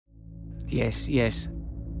Yes, yes.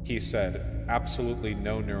 He said, absolutely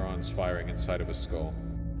no neurons firing inside of his skull.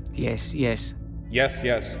 Yes, yes. Yes,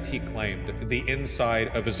 yes, he claimed, the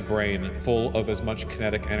inside of his brain full of as much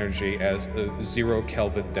kinetic energy as 0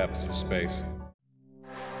 Kelvin depths of space.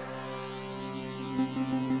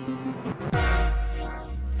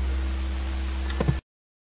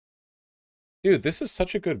 Dude, this is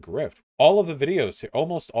such a good grift. All of the videos,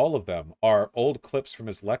 almost all of them, are old clips from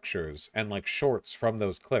his lectures and like shorts from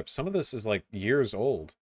those clips. Some of this is like years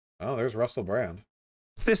old. Oh, there's Russell Brand.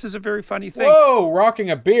 This is a very funny thing. Whoa,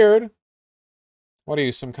 rocking a beard. What are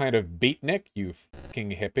you, some kind of beatnik, you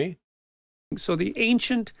fucking hippie? So the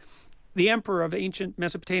emperor of ancient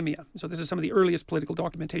Mesopotamia. So this is some of the earliest political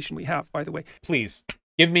documentation we have, by the way. Please,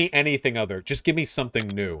 give me anything other. Just give me something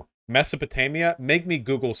new. Mesopotamia, make me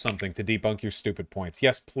Google something to debunk your stupid points.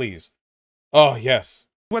 Yes, please. Oh, yes.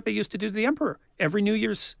 What they used to do to the emperor every New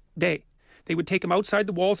Year's Day. They would take him outside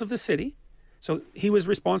the walls of the city. So he was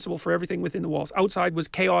responsible for everything within the walls. Outside was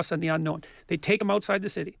chaos and the unknown. They'd take him outside the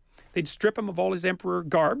city. They'd strip him of all his emperor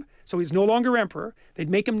garb, so he's no longer emperor. They'd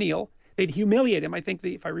make him kneel. They'd humiliate him. I think,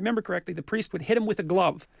 if I remember correctly, the priest would hit him with a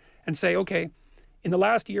glove and say, okay, in the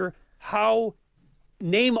last year,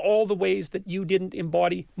 name all the ways that you didn't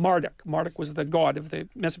embody Marduk. Marduk was the god of the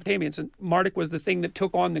Mesopotamians, and Marduk was the thing that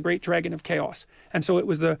took on the great dragon of chaos. And so it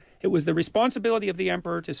was the responsibility of the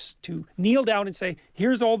emperor to kneel down and say,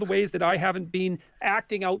 here's all the ways that I haven't been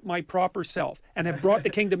acting out my proper self and have brought the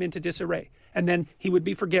kingdom into disarray. And then he would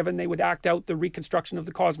be forgiven. They would act out the reconstruction of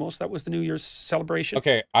the cosmos. That was the New Year's celebration.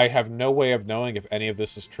 Okay, I have no way of knowing if any of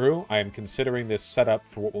this is true. I am considering this setup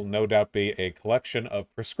for what will no doubt be a collection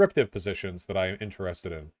of prescriptive positions that I am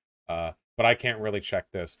interested in. But I can't really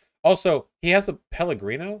check this. Also, he has a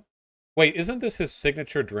Pellegrino? Wait, isn't this his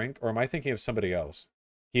signature drink, or am I thinking of somebody else?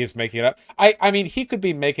 He is making it up? I mean, he could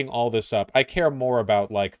be making all this up. I care more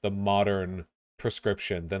about, like, the modern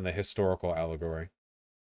prescription than the historical allegory.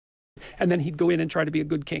 And then he'd go in and try to be a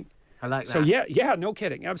good king. I like that. So yeah, no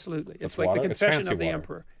kidding, absolutely. It's like water? the confession of the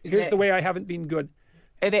emperor. Here's the way I haven't been good.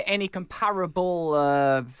 Are there any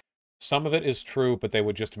comparable... Some of it is true, but they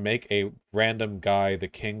would just make a random guy the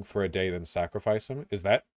king for a day, then sacrifice him. Is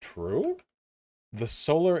that true? The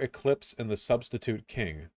solar eclipse and the substitute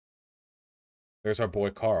king. There's our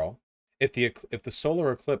boy Carl. If the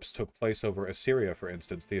solar eclipse took place over Assyria, for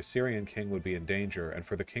instance, the Assyrian king would be in danger, and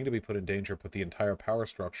for the king to be put in danger put the entire power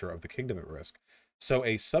structure of the kingdom at risk. So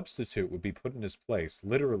a substitute would be put in his place,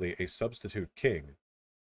 literally a substitute king.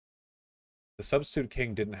 The substitute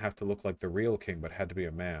king didn't have to look like the real king, but had to be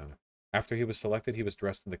a man. After he was selected, he was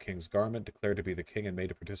dressed in the king's garment, declared to be the king, and made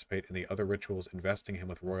to participate in the other rituals, investing him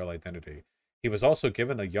with royal identity. He was also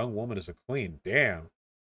given a young woman as a queen. Damn.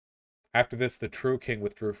 After this, the true king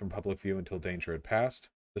withdrew from public view until danger had passed.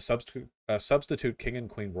 The substitute king and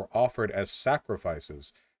queen were offered as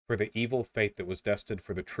sacrifices for the evil fate that was destined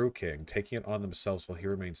for the true king, taking it on themselves while he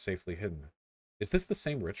remained safely hidden. Is this the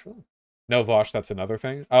same ritual? No, Vaush, that's another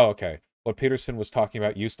thing. Oh, okay. What Peterson was talking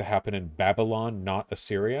about used to happen in Babylon, not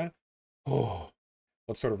Assyria. Oh,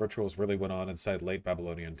 what sort of rituals really went on inside late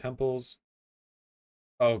Babylonian temples?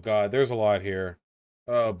 Oh, God, there's a lot here.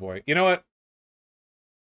 Oh, boy. You know what?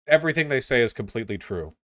 Everything they say is completely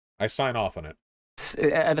true. I sign off on it.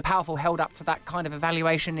 Are the powerful held up to that kind of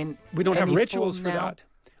evaluation in We don't have rituals for that.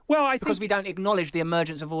 Well, I think... Because we don't acknowledge the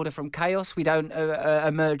emergence of order from chaos. We don't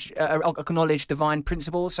acknowledge divine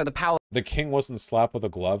principles. So the power... The king wasn't slapped with a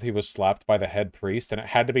glove. He was slapped by the head priest, and it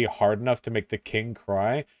had to be hard enough to make the king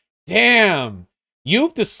cry. Damn! You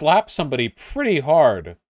have to slap somebody pretty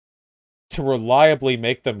hard to reliably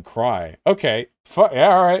make them cry. Okay.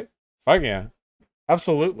 Yeah, all right. Fuck yeah.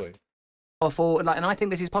 Absolutely. And I think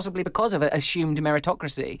this is possibly because of an assumed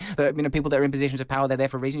meritocracy. That, you know, people that are in positions of power, they're there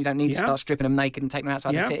for a reason. You don't need to start stripping them naked and taking them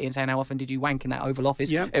outside the city and saying, how often did you wank in that Oval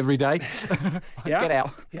Office every day? Get out.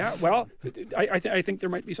 Yeah, well, I think there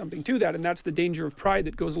might be something to that, and that's the danger of pride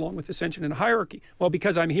that goes along with ascension and hierarchy. Well,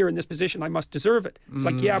 because I'm here in this position, I must deserve it. It's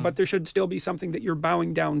like, yeah, but there should still be something that you're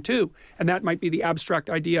bowing down to, and that might be the abstract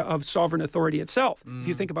idea of sovereign authority itself, if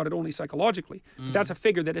you think about it only psychologically. But that's a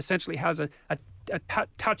figure that essentially has a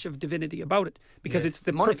touch of divinity about it, because it's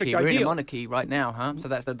the monarchy. perfect ideal. We're in a monarchy right now, huh? So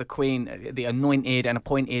that's the queen, the anointed and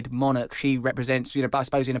appointed monarch. She represents, you know, I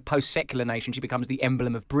suppose in a post-secular nation, she becomes the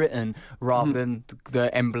emblem of Britain rather than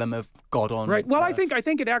the emblem of God on Right. Well, Earth. I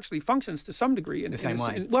think it actually functions to some degree in the same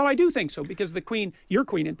way. Well, I do think so, because the queen, your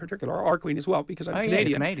queen in particular, our queen as well, because I'm Canadian.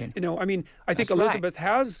 Yeah, Canadian. You know, I mean, I think Elizabeth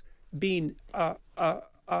has been an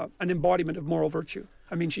embodiment of moral virtue.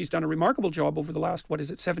 I mean, she's done a remarkable job over the last,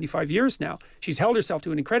 75 years now. She's held herself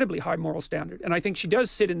to an incredibly high moral standard. And I think she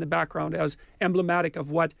does sit in the background as emblematic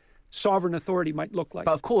of what sovereign authority might look like.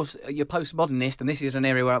 But of course, you're postmodernist, and this is an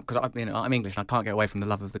area where, because I'm English and I can't get away from the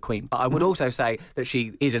love of the Queen, but I would also say that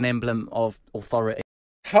she is an emblem of authority.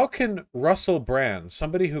 How can Russell Brand,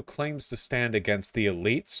 somebody who claims to stand against the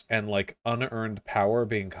elites and like unearned power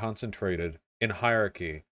being concentrated in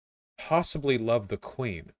hierarchy, possibly love the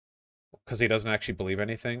Queen? Because he doesn't actually believe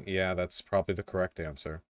anything? Yeah, that's probably the correct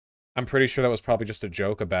answer. I'm pretty sure that was probably just a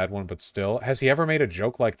joke, a bad one, but still. Has he ever made a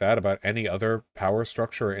joke like that about any other power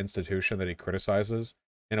structure or institution that he criticizes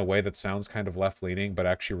in a way that sounds kind of left-leaning but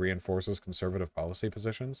actually reinforces conservative policy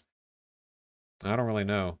positions? I don't really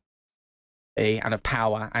know. And of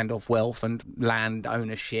power and of wealth and land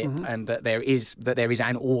ownership, and that there is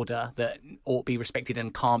an order that ought to be respected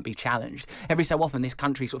and can't be challenged. Every so often this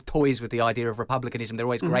country sort of toys with the idea of republicanism. They're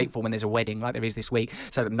always grateful when there's a wedding like there is this week,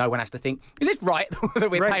 so that no one has to think, is this right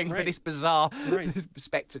that we're paying for this bizarre this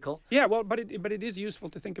spectacle? Yeah, well, but it is useful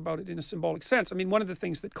to think about it in a symbolic sense. I mean, one of the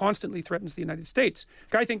things that constantly threatens the United States,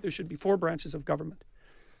 I think there should be 4 branches of government: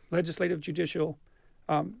 legislative, judicial,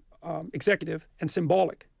 executive, and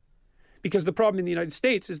symbolic. Because the problem in the United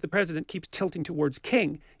States is the president keeps tilting towards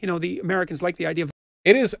king. You know, the Americans like the idea of...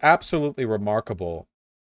 It is absolutely remarkable,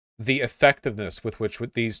 the effectiveness with which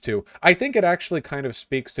these two... I think it actually kind of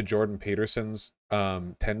speaks to Jordan Peterson's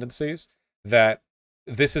tendencies, that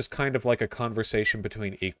this is kind of like a conversation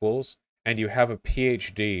between equals, and you have a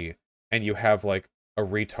PhD, and you have, like, a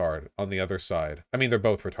retard on the other side. I mean, they're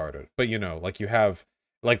both retarded, but, you know, like, you have,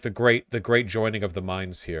 like, the great joining of the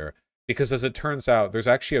minds here. Because as it turns out, there's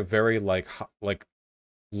actually a very like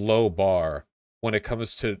low bar when it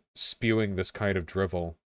comes to spewing this kind of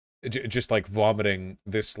drivel, just like vomiting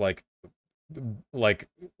this like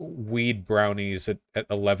weed brownies at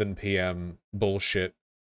 11 p.m. bullshit.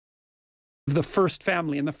 The first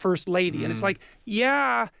family and the first lady, and it's like,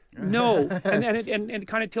 yeah, no, and it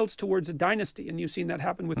kind of tilts towards a dynasty, and you've seen that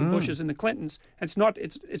happen with the Bushes and the Clintons. And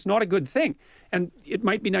it's not a good thing, and it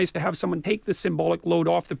might be nice to have someone take the symbolic load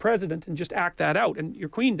off the president and just act that out. And your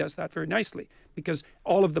Queen does that very nicely, because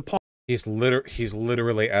all of the he's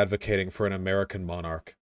literally advocating for an American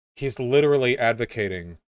monarch. He's literally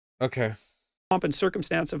advocating. Okay. Pomp and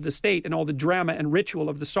circumstance of the state and all the drama and ritual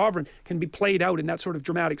of the sovereign can be played out in that sort of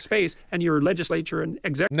dramatic space, and your legislature and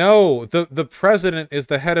executive... No, the president is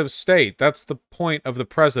the head of state. That's the point of the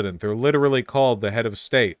president. They're literally called the head of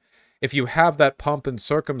state. If you have that pomp and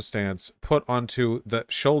circumstance put onto the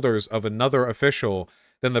shoulders of another official,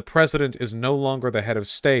 then the president is no longer the head of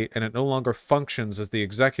state, and it no longer functions as the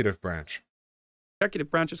executive branch.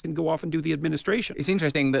 Executive branches can go off and do the administration. It's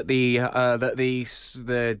interesting that the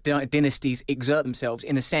dynasties exert themselves.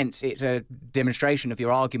 In a sense, it's a demonstration of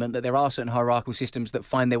your argument that there are certain hierarchical systems that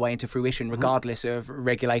find their way into fruition regardless of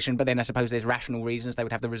regulation. But then I suppose there's rational reasons. They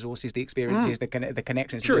would have the resources, the experiences, the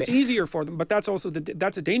connections. Sure, it's easier for them, but that's also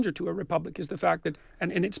that's a danger to a republic, is the fact that,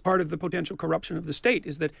 and it's part of the potential corruption of the state,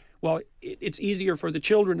 is that, well, it's easier for the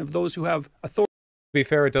children of those who have authority. To be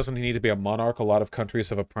fair, it doesn't need to be a monarch. A lot of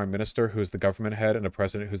countries have a prime minister who's the government head and a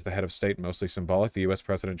president who's the head of state, mostly symbolic. The US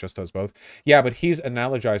president just does both. Yeah, but he's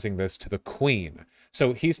analogizing this to the Queen.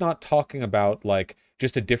 So he's not talking about, like,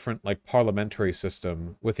 just a different, like, parliamentary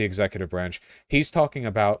system with the executive branch. He's talking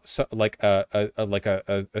about, like,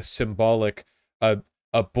 a symbolic,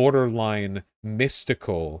 a borderline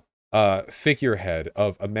mystical figurehead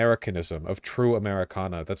of Americanism, of true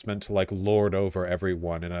Americana, that's meant to like lord over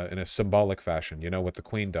everyone in a symbolic fashion. You know what the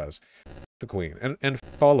Queen does, the Queen, and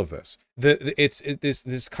all of this.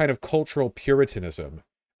 This kind of cultural puritanism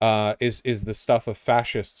is the stuff of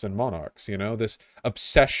fascists and monarchs. You know, this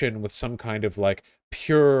obsession with some kind of like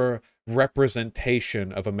pure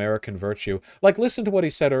representation of American virtue. Like, listen to what he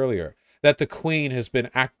said earlier, that the Queen has been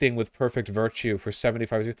acting with perfect virtue for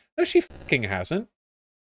 75 years. No, she fucking hasn't.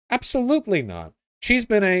 Absolutely not. She's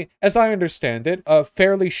been as I understand it, a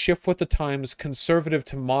fairly shift with the times, conservative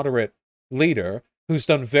to moderate leader who's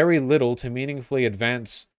done very little to meaningfully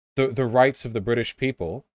advance the rights of the British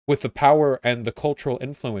people with the power and the cultural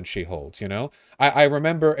influence she holds, you know? I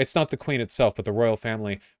remember, it's not the Queen itself, but the royal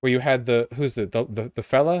family, where you had the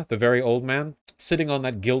fella, the very old man, sitting on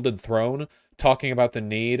that gilded throne, talking about the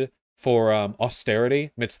need for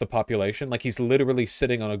austerity amidst the population. Like, he's literally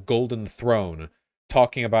sitting on a golden throne,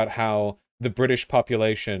 talking about how the British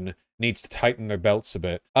population needs to tighten their belts a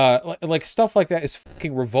bit. Like stuff like that is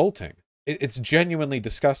fucking revolting. It's genuinely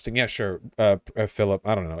disgusting. Yeah, sure, Philip,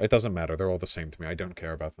 I don't know. It doesn't matter. They're all the same to me. I don't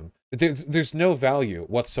care about them. There's no value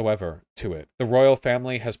whatsoever to it. The royal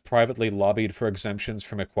family has privately lobbied for exemptions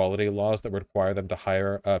from equality laws that require them to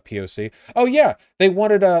hire POC. Oh yeah, they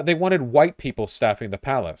wanted white people staffing the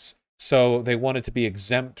palace. So they wanted to be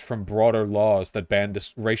exempt from broader laws that ban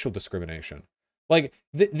racial discrimination. Like,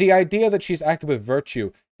 the idea that she's acted with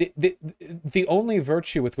virtue, the only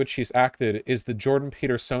virtue with which she's acted is the Jordan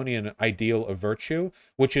Petersonian ideal of virtue,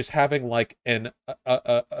 which is having like an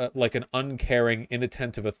uncaring,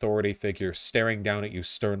 inattentive authority figure staring down at you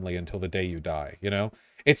sternly until the day you die. You know,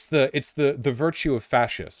 it's the virtue of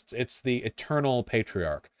fascists. It's the eternal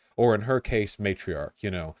patriarch, or in her case, matriarch.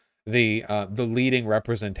 You know, the leading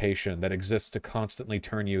representation that exists to constantly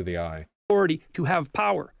turn you the eye. Authority to have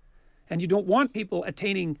power. And you don't want people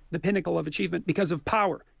attaining the pinnacle of achievement because of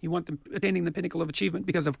power. You want them attaining the pinnacle of achievement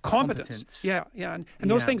because of competence. Yeah, yeah. And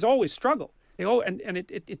those things always struggle.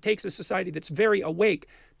 It takes a society that's very awake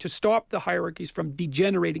to stop the hierarchies from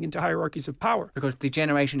degenerating into hierarchies of power. Because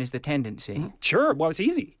degeneration is the tendency. Mm-hmm. Sure. Well, it's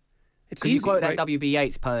easy. It's easy. You quote right? that W.B.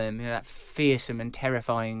 Yeats poem, you know, that fearsome and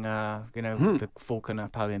terrifying, the Falconer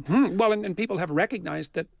poem. Well, and people have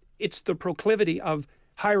recognized that it's the proclivity of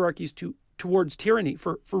hierarchies towards tyranny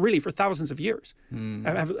for thousands of years.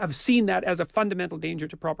 I've seen that as a fundamental danger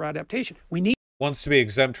to proper adaptation. We need... Wants to be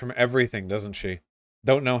exempt from everything, doesn't she?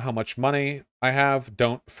 Don't know how much money I have.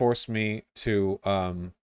 Don't force me to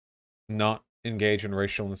not engage in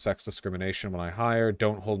racial and sex discrimination when I hire.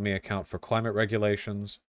 Don't hold me account for climate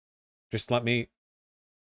regulations. Just let me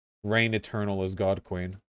reign eternal as God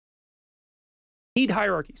Queen. Need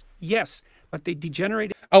hierarchies, yes, but they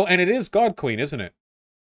degenerate... Oh, and it is God Queen, isn't it?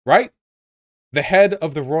 Right? The head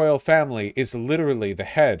of the royal family is literally the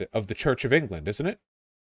head of the Church of England, isn't it?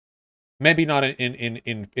 Maybe not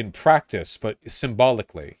in practice, but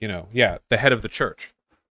symbolically, you know. Yeah, the head of the church.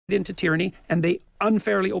 Into tyranny, and they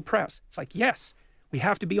unfairly oppress. It's like, yes, we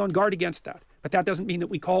have to be on guard against that. But that doesn't mean that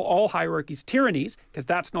we call all hierarchies tyrannies, because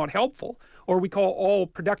that's not helpful, or we call all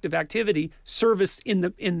productive activity service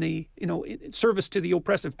service to the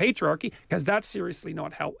oppressive patriarchy, because that's seriously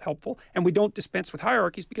not helpful. And we don't dispense with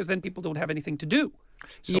hierarchies because then people don't have anything to do.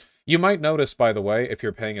 So, you might notice, by the way, if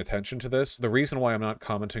you're paying attention to this, the reason why I'm not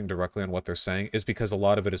commenting directly on what they're saying is because a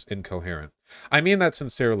lot of it is incoherent. I mean that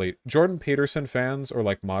sincerely. Jordan Peterson fans or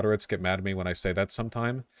like moderates get mad at me when I say that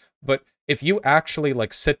sometime, but if you actually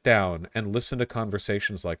like sit down and listen to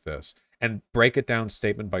conversations like this and break it down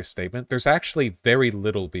statement by statement, there's actually very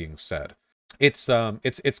little being said. It's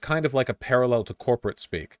kind of like a parallel to corporate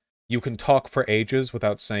speak. You can talk for ages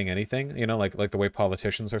without saying anything, you know, like the way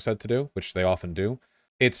politicians are said to do, which they often do.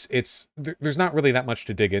 There's not really that much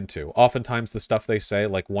to dig into. Oftentimes the stuff they say,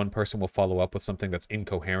 like one person will follow up with something that's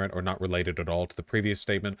incoherent or not related at all to the previous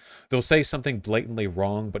statement. They'll say something blatantly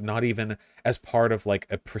wrong, but not even as part of like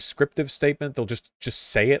a prescriptive statement. They'll just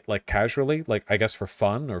say it like casually, like I guess for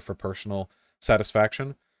fun or for personal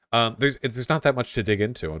satisfaction. There's not that much to dig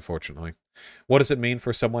into, unfortunately. What does it mean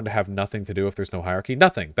for someone to have nothing to do if there's no hierarchy?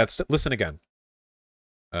 Nothing. Listen again.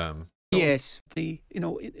 Yes, the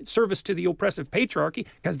service to the oppressive patriarchy,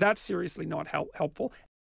 because that's seriously not helpful.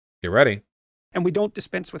 Get ready. And we don't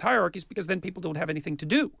dispense with hierarchies because then people don't have anything to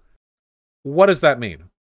do. What does that mean?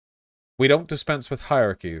 We don't dispense with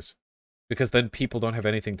hierarchies because then people don't have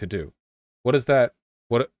anything to do. What is that?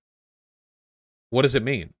 What does it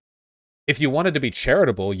mean? If you wanted to be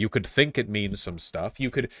charitable, you could think it means some stuff. You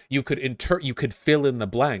could fill in the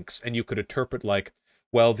blanks and you could interpret like,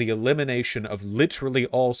 well, the elimination of literally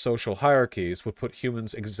all social hierarchies would put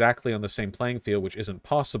humans exactly on the same playing field, which isn't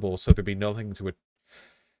possible, so there'd be nothing to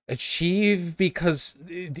achieve because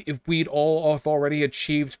if we'd all have already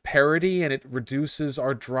achieved parity and it reduces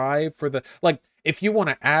our drive for the... Like, if you want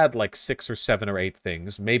to add like 6 or 7 or 8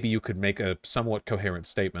 things, maybe you could make a somewhat coherent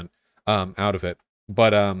statement out of it.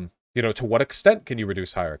 But, you know, to what extent can you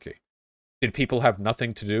reduce hierarchy? Did people have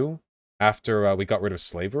nothing to do after we got rid of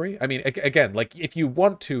slavery? I mean, again, like, if you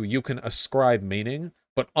want to, you can ascribe meaning,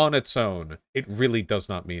 but on its own, it really does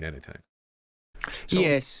not mean anything. So,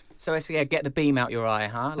 yes. So it's, yeah, get the beam out your eye,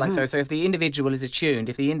 huh? Like, so if the individual is attuned,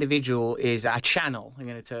 if the individual is a channel, you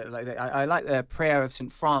know, I like the prayer of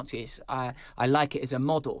St. Francis. I like it as a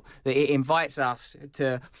model, that it invites us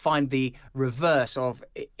to find the reverse of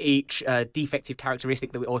each defective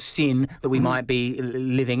characteristic or sin that we might be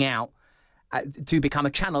living out, to become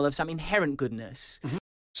a channel of some inherent goodness.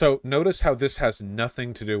 So notice how this has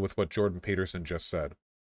nothing to do with what Jordan Peterson just said.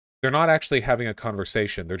 They're not actually having a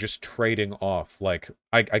conversation. They're just trading off, like,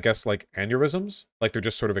 I guess, like aneurysms. Like they're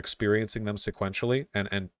just sort of experiencing them sequentially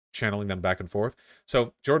and channeling them back and forth.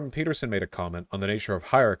 So Jordan Peterson made a comment on the nature of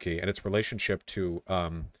hierarchy and its relationship to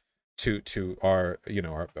our, you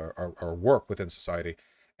know, our work within society.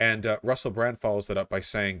 And Russell Brand follows that up by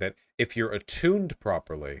saying that if you're attuned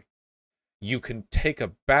properly, you can take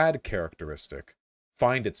a bad characteristic,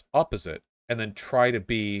 find its opposite, and then try to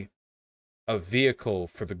be a vehicle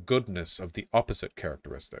for the goodness of the opposite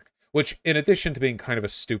characteristic. which, in addition to being kind of a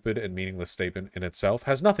stupid and meaningless statement in itself,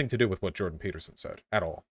 has nothing to do with what Jordan Peterson said at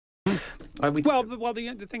all. Well,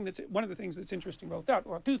 the thing that's one of the things that's interesting about that,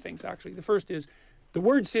 well, two things actually. The first is the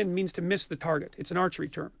word sin means to miss the target. It's an archery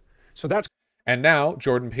term, so that's. And now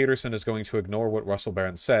Jordan Peterson is going to ignore what Russell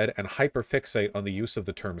Brand said and hyperfixate on the use of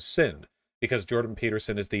the term sin, because Jordan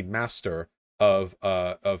Peterson is the master of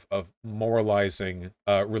moralizing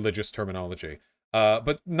religious terminology,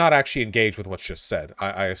 but not actually engage with what's just said.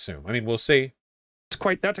 I assume. I mean, we'll see.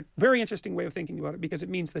 That's a very interesting way of thinking about it, because it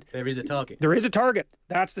means that there is a target. There is a target.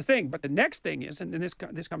 That's the thing. But the next thing is, and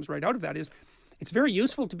this comes right out of that, is it's very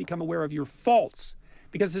useful to become aware of your faults,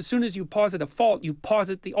 because as soon as you posit a fault, you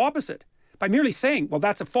posit the opposite. By merely saying, well,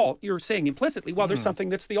 that's a fault, you're saying implicitly, well, there's something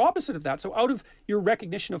that's the opposite of that. So out of your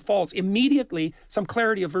recognition of faults, immediately some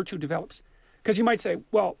clarity of virtue develops. Because you might say,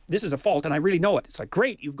 well, this is a fault and I really know it. It's like,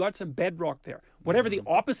 great, you've got some bedrock there. Whatever the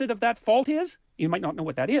opposite of that fault is, you might not know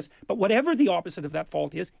what that is, but whatever the opposite of that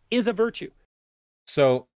fault is a virtue.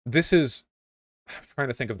 So this is, I'm trying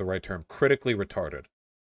to think of the right term, critically retarded.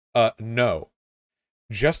 No.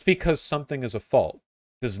 Just because something is a fault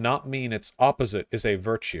does not mean its opposite is a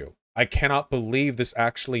virtue. I cannot believe this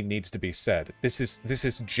actually needs to be said. This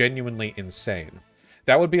is genuinely insane.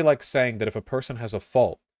 That would be like saying that if a person has a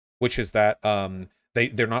fault, which is that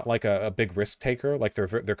they're not like a big risk taker, like they're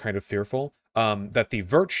kind of fearful, that the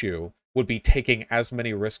virtue would be taking as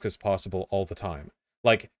many risks as possible all the time.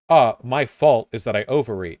 Like, my fault is that I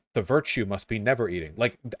overeat. The virtue must be never eating.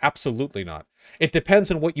 Like, absolutely not. It depends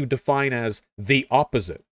on what you define as the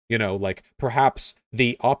opposite. You know, like, perhaps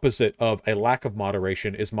the opposite of a lack of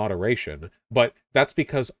moderation is moderation, but that's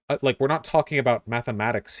because, like, we're not talking about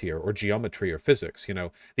mathematics here, or geometry, or physics, you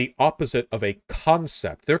know. The opposite of a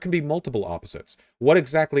concept. There can be multiple opposites. What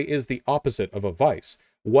exactly is the opposite of a vice?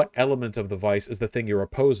 What element of the vice is the thing you're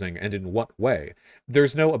opposing, and in what way?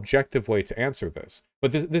 There's no objective way to answer this,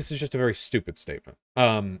 but this is just a very stupid statement.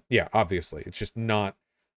 Yeah, obviously. It's just not,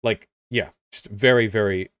 like, yeah, just very,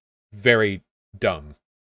 very, very dumb.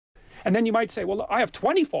 And then you might say, well, I have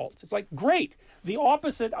 20 faults. It's like, great. The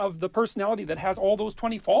opposite of the personality that has all those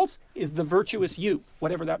 20 faults is the virtuous you,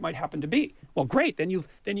 whatever that might happen to be. Well, great. Then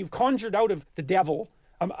you've conjured out of the devil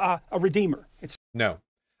a redeemer. No.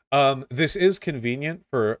 This is convenient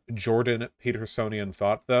for Jordan Petersonian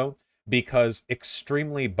thought, though, because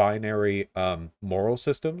extremely binary moral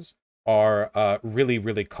systems are really,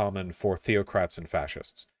 really common for theocrats and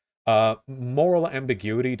fascists. Moral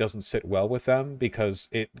ambiguity doesn't sit well with them because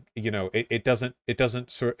it doesn't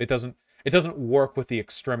work with the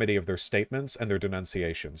extremity of their statements and their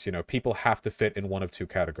denunciations. You know, people have to fit in one of two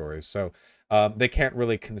categories. So they can't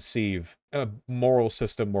really conceive a moral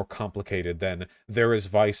system more complicated than there is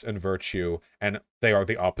vice and virtue, and they are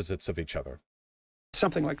the opposites of each other.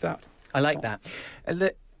 Something like that. I like that.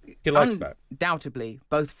 He likes that. Undoubtedly,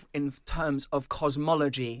 both in terms of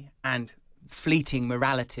cosmology and fleeting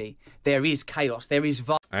morality, there is chaos, there is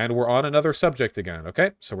vice. And we're on another subject again,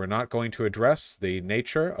 okay? So we're not going to address the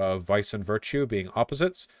nature of vice and virtue being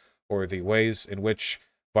opposites, or the ways in which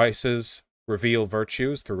vices reveal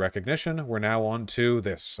virtues through recognition. We're now on to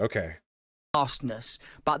this, okay. Vastness,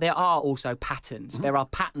 but there are also patterns. There are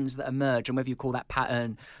patterns that emerge, and whether you call that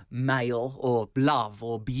pattern male or love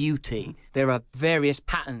or beauty, there are various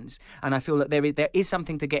patterns, and I feel that there is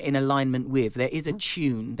something to get in alignment with. There is a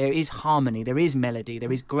tune, there is harmony, there is melody,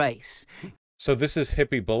 there is grace. So this is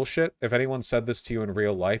hippie bullshit. If anyone said this to you in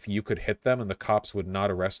real life, you could hit them and the cops would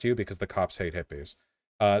not arrest you because the cops hate hippies.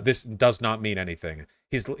 This does not mean anything.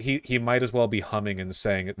 He might as well be humming and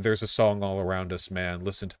saying, "There's a song all around us, man.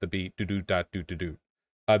 Listen to the beat. Do do dot do do do."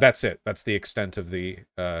 That's it. That's the extent of the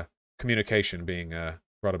communication being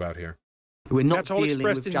brought about here. We're not That's all dealing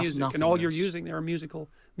expressed with in just music, nothingness. and all you're using there are musical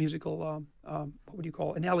what would you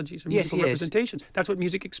call analogies or musical representations. That's what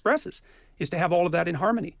music expresses, is to have all of that in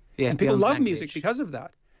harmony. Yes, and people beyond love language. music because of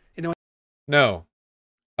that. You know. No,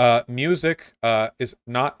 music is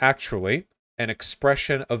not actually an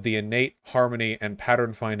expression of the innate harmony and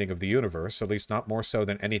pattern finding of the universe, at least not more so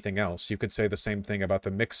than anything else. You could say the same thing about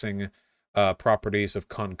the mixing properties of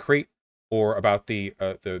concrete, or about the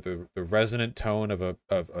resonant tone of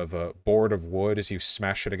a board of wood as you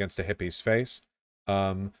smash it against a hippie's face,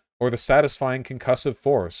 or the satisfying concussive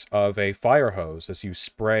force of a fire hose as you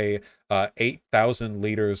spray 8,000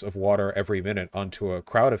 liters of water every minute onto a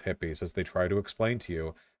crowd of hippies as they try to explain to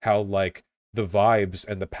you how, like, the vibes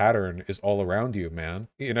and the pattern is all around you, man.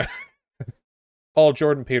 You know, all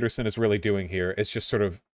Jordan Peterson is really doing here is just sort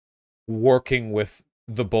of working with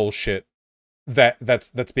the bullshit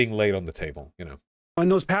that's being laid on the table, you know.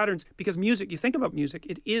 And those patterns, because music, you think about music,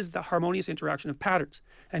 it is the harmonious interaction of patterns.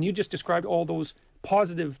 And you just described all those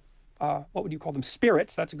positive what would you call them,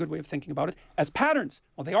 spirits, that's a good way of thinking about it, as patterns.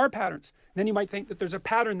 Well, they are patterns. And then you might think that there's a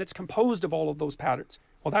pattern that's composed of all of those patterns.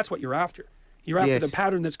 Well, that's what you're after. You're after the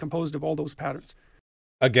pattern that's composed of all those patterns.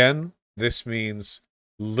 Again, this means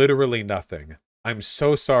literally nothing. I'm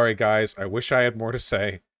so sorry, guys. I wish I had more to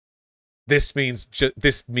say. This means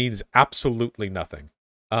absolutely nothing.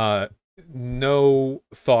 No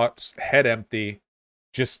thoughts, head empty,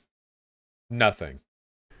 just nothing.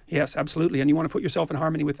 Yes, absolutely. And you want to put yourself in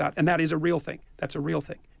harmony with that. And that is a real thing. That's a real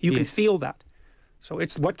thing. You can feel that. So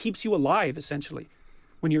it's what keeps you alive, essentially,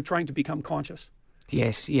 when you're trying to become conscious.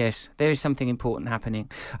 Yes, yes. There is something important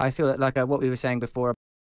happening. I feel that, like what we were saying before.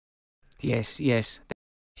 Yes, yes.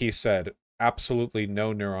 He said, absolutely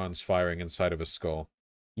no neurons firing inside of his skull.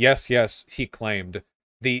 Yes, yes, he claimed.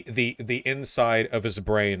 The inside of his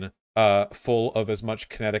brain full of as much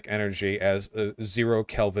kinetic energy as 0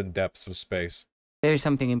 Kelvin depths of space. There is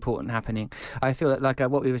something important happening. I feel that, like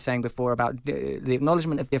what we were saying before about the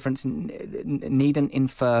acknowledgement of difference needn't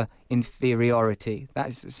infer inferiority.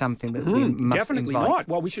 That's something that we must definitely invite. Not.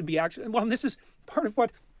 Well, we should be actually. Well, and this is part of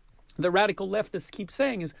what the radical leftists keep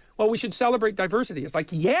saying is, well, we should celebrate diversity. It's like,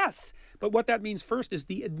 yes, but what that means first is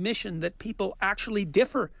the admission that people actually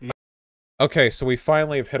differ. Okay, so we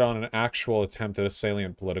finally have hit on an actual attempt at a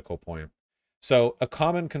salient political point. So, a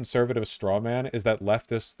common conservative straw man is that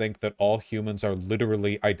leftists think that all humans are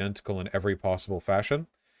literally identical in every possible fashion.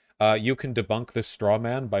 You can debunk this straw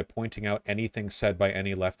man by pointing out anything said by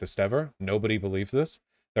any leftist ever. Nobody believes this.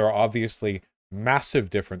 There are obviously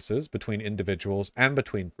massive differences between individuals and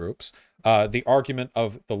between groups. The argument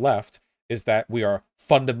of the left is that we are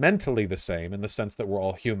fundamentally the same in the sense that we're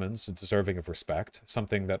all humans deserving of respect,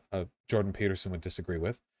 something that Jordan Peterson would disagree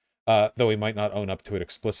with. Though he might not own up to it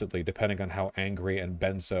explicitly, depending on how angry and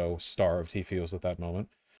benzo-starved he feels at that moment.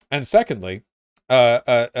 And secondly,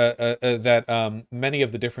 that many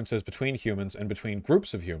of the differences between humans and between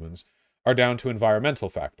groups of humans are down to environmental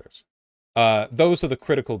factors. Those are the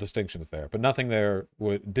critical distinctions there, but nothing there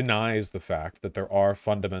denies the fact that there are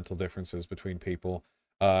fundamental differences between people,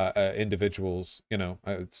 individuals. You know,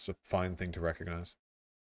 it's a fine thing to recognize.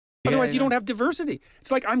 Otherwise, you don't have diversity.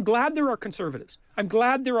 It's like, I'm glad there are conservatives. I'm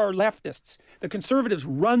glad there are leftists. The conservatives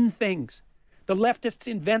run things. The leftists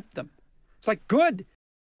invent them. It's like, good.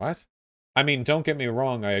 What? I mean, don't get me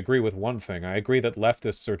wrong. I agree with one thing. I agree that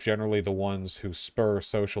leftists are generally the ones who spur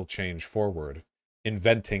social change forward.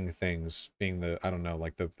 Inventing things being the, I don't know,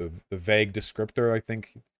 like the vague descriptor, I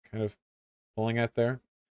think, kind of pulling at there.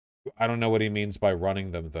 I don't know what he means by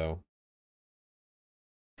running them, though.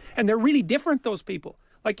 And they're really different, those people.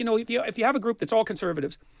 Like, you know, if you have a group that's all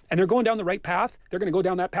conservatives and they're going down the right path, they're going to go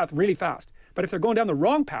down that path really fast. But if they're going down the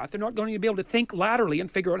wrong path, they're not going to be able to think laterally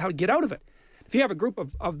and figure out how to get out of it. If you have a group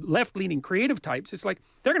of left-leaning creative types, it's like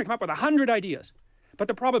they're going to come up with 100 ideas. But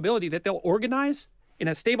the probability that they'll organize in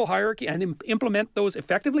a stable hierarchy and implement those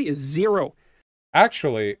effectively is 0.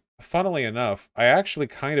 Actually, funnily enough, I actually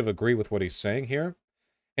kind of agree with what he's saying here,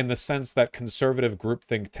 in the sense that conservative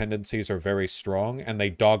groupthink tendencies are very strong and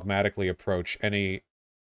they dogmatically approach any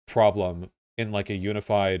problem in like a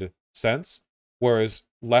unified sense, whereas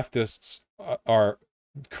leftists are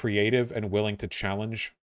creative and willing to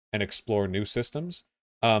challenge and explore new systems,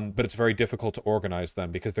 but it's very difficult to organize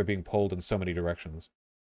them because they're being pulled in so many directions.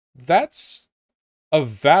 That's a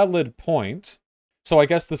valid point. So I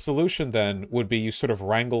guess the solution then would be you sort of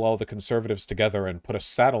wrangle all the conservatives together and put a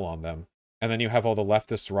saddle on them, and then you have all the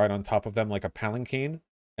leftists ride on top of them like a palanquin,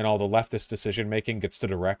 and all the leftist decision-making gets to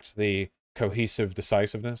direct the cohesive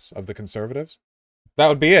decisiveness of the conservatives. That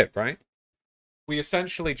would be it, right? We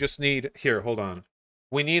essentially just need... Here, hold on.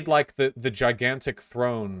 We need, like, the gigantic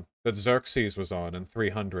throne that Xerxes was on in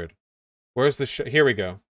 300. Where's the... Here we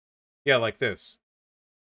go. Yeah, like this.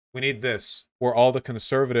 We need this, where all the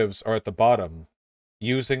conservatives are at the bottom,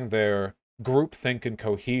 using their groupthink and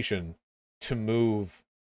cohesion to move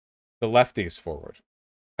the lefties forward.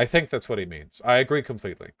 I think that's what he means. I agree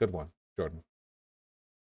completely. Good one, Jordan.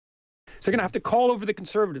 So they're going to have to call over the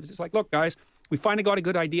conservatives. It's like, look, guys, we finally got a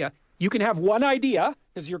good idea. You can have one idea,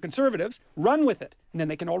 because you're conservatives, run with it. And then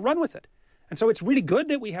they can all run with it. And so it's really good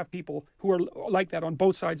that we have people who are like that on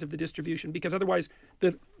both sides of the distribution, because otherwise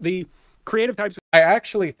the creative types... I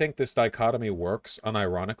actually think this dichotomy works,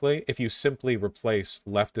 unironically, if you simply replace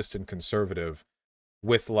leftist and conservative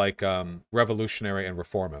with, like, revolutionary and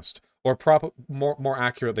reformist. Or more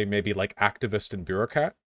accurately, maybe like activist and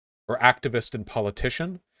bureaucrat, or activist and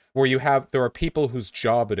politician, where there are people whose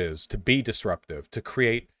job it is to be disruptive, to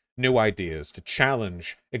create new ideas, to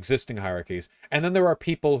challenge existing hierarchies. And then there are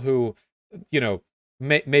people who, you know,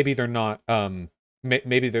 maybe they're not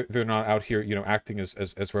maybe they're not out here, you know, acting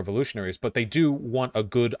as revolutionaries, but they do want a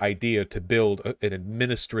good idea to build an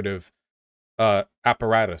administrative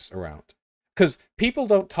apparatus around. Because people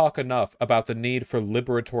don't talk enough about the need for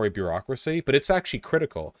liberatory bureaucracy, but it's actually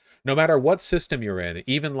critical. No matter what system you're in,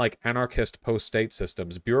 even like anarchist post-state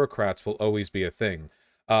systems, bureaucrats will always be a thing.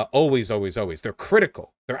 Always, always, always. They're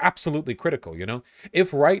critical. They're absolutely critical, you know?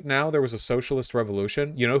 If right now there was a socialist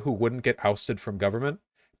revolution, you know who wouldn't get ousted from government?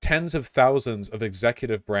 Tens of thousands of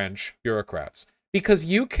executive branch bureaucrats. Because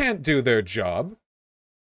you can't do their job.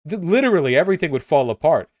 Literally everything would fall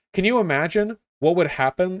apart. Can you imagine what would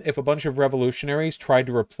happen if a bunch of revolutionaries tried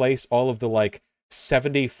to replace all of the, like,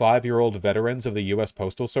 75-year-old veterans of the U.S.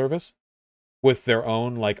 Postal Service with their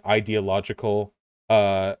own, like, ideological,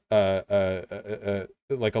 like,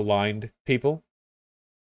 aligned people?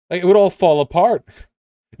 Like, it would all fall apart.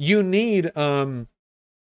 You need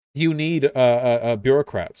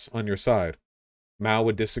bureaucrats on your side. Mao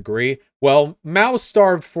would disagree. Well, Mao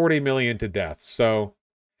starved 40 million to death, so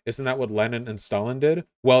isn't that what Lenin and Stalin did?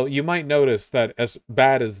 Well, you might notice that as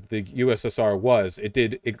bad as the USSR was, it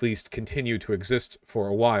did at least continue to exist for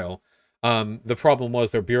a while. The problem was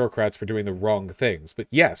their bureaucrats were doing the wrong things. But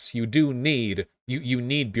yes, you do need, you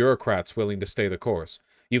need bureaucrats willing to stay the course.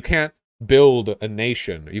 You can't build a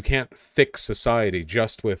nation. You can't fix society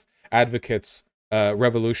just with advocates,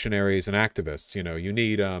 revolutionaries, and activists. You know, you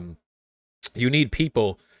need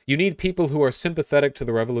people. You need people who are sympathetic to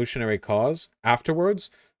the revolutionary cause afterwards,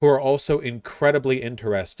 who are also incredibly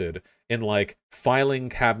interested in, like, filing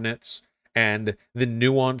cabinets and the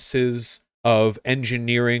nuances of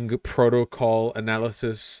engineering protocol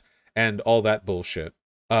analysis and all that bullshit.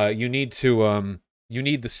 You need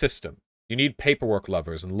the system. You need paperwork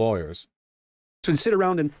lovers and lawyers. And sit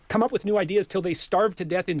around and come up with new ideas till they starve to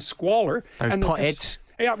death in squalor. And potheads.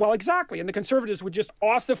 Yeah, well, exactly. And the conservatives would just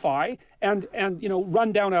ossify and you know,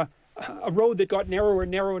 run down a road that got narrower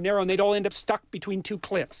and narrower and narrower, and they'd all end up stuck between two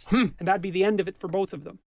cliffs. And that'd be the end of it for both of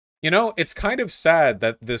them. You know, it's kind of sad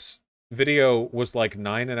that this video was like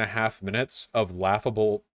 9.5 minutes of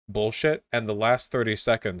laughable bullshit, and the last 30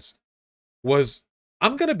 seconds was,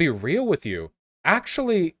 I'm gonna be real with you,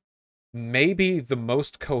 actually maybe the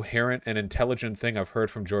most coherent and intelligent thing I've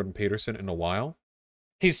heard from Jordan Peterson in a while.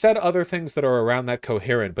 He's said other things that are around that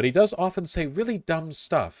coherent, but he does often say really dumb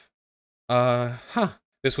stuff.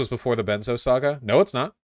 This was before the Benzo saga? No, it's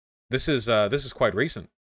not. This is quite recent.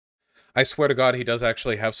 I swear to God, he does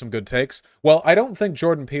actually have some good takes. Well, I don't think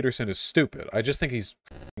Jordan Peterson is stupid. I just think he's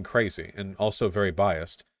crazy and also very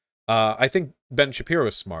biased. I think Ben Shapiro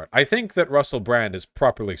is smart. I think that Russell Brand is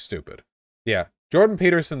properly stupid. Yeah, Jordan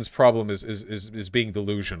Peterson's problem is being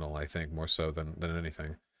delusional, I think, more so than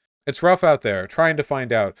anything. It's rough out there, trying to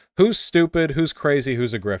find out who's stupid, who's crazy,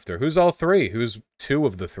 who's a grifter, who's all three, who's two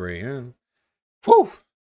of the three. Yeah. Whew!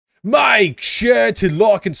 Make sure to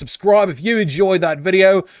like and subscribe if you enjoyed that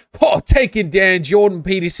video. Oh, taking down Jordan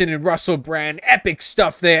Peterson and Russell Brand. Epic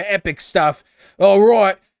stuff there, epic stuff. All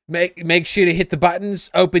right, make sure to hit the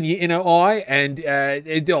buttons, open your inner eye, and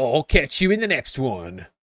I'll catch you in the next one.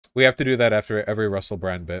 We have to do that after every Russell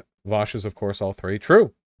Brand bit. Vaush is, of course, all three.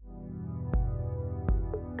 True.